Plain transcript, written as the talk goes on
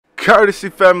Courtesy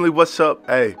family, what's up?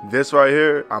 Hey, this right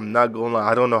here, I'm not gonna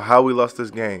lie, I don't know how we lost this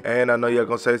game. And I know y'all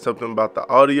gonna say something about the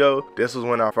audio. This was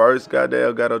when I first got the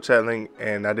Elgato chat link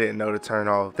and I didn't know to turn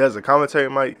off. There's a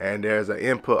commentary mic and there's an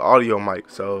input audio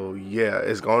mic. So yeah,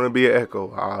 it's gonna be an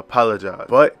echo. I apologize.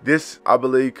 But this, I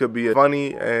believe, could be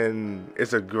funny and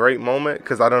it's a great moment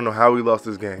because I don't know how we lost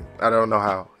this game. I don't know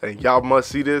how. And y'all must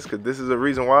see this because this is the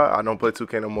reason why I don't play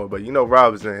 2K no more. But you know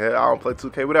Rob is in here. I don't play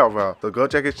 2K without Rob. So go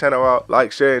check his channel out,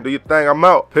 like, share, and do your thing. I'm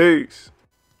out. Peace.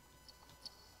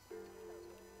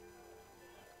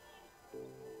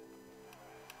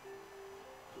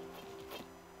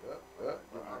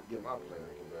 Get my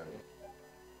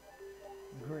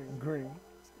Green.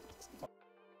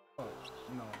 Oh,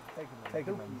 no,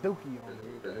 taking a dookie on me.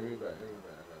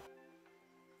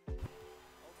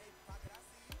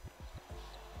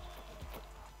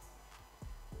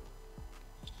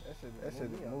 That shit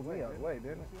moved me out of the way,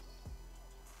 didn't it?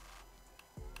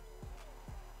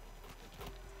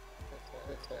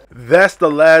 That's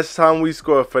the last time we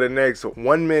scored for the next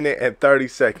 1 minute and 30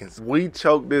 seconds. We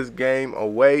choked this game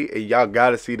away and y'all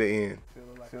gotta see the end.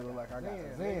 Feeling like I got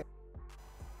Zen.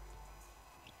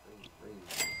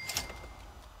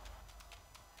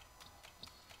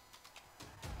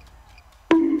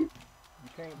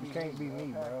 You can't beat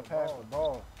me, bro. Pass the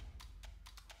ball.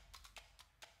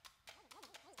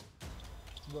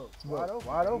 Look,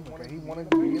 wide open because he wanted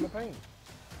to be in the paint.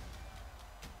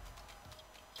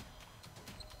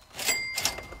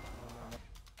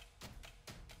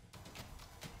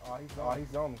 Oh,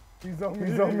 he's on me. He's on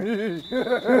me. The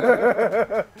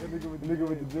nigga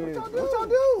with the dreads. What y'all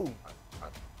do?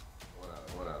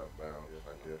 One out of bounds.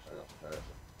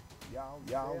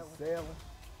 Y'all sailing.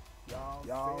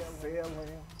 Y'all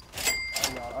sailing.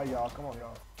 Oh, y'all, come on,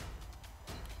 y'all.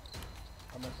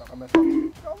 I messed up. Go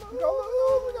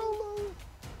lose.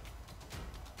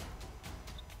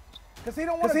 Cause he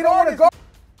don't want to go.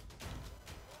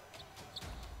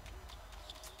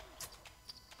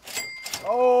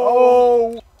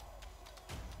 Oh!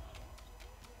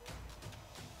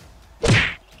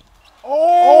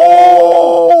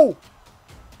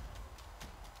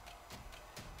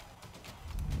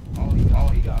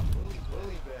 He got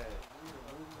really bad.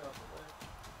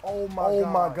 Oh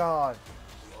my god.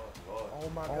 Oh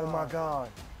my god.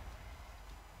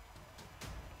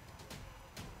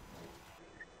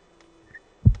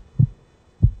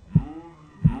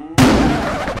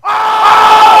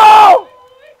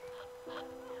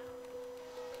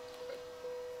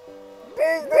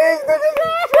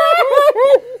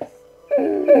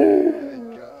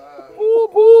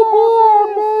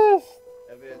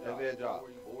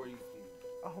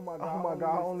 Oh my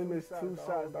god, I only missed 2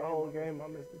 shots the whole game. I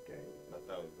missed the game.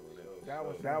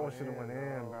 That one should have went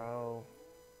in, bro.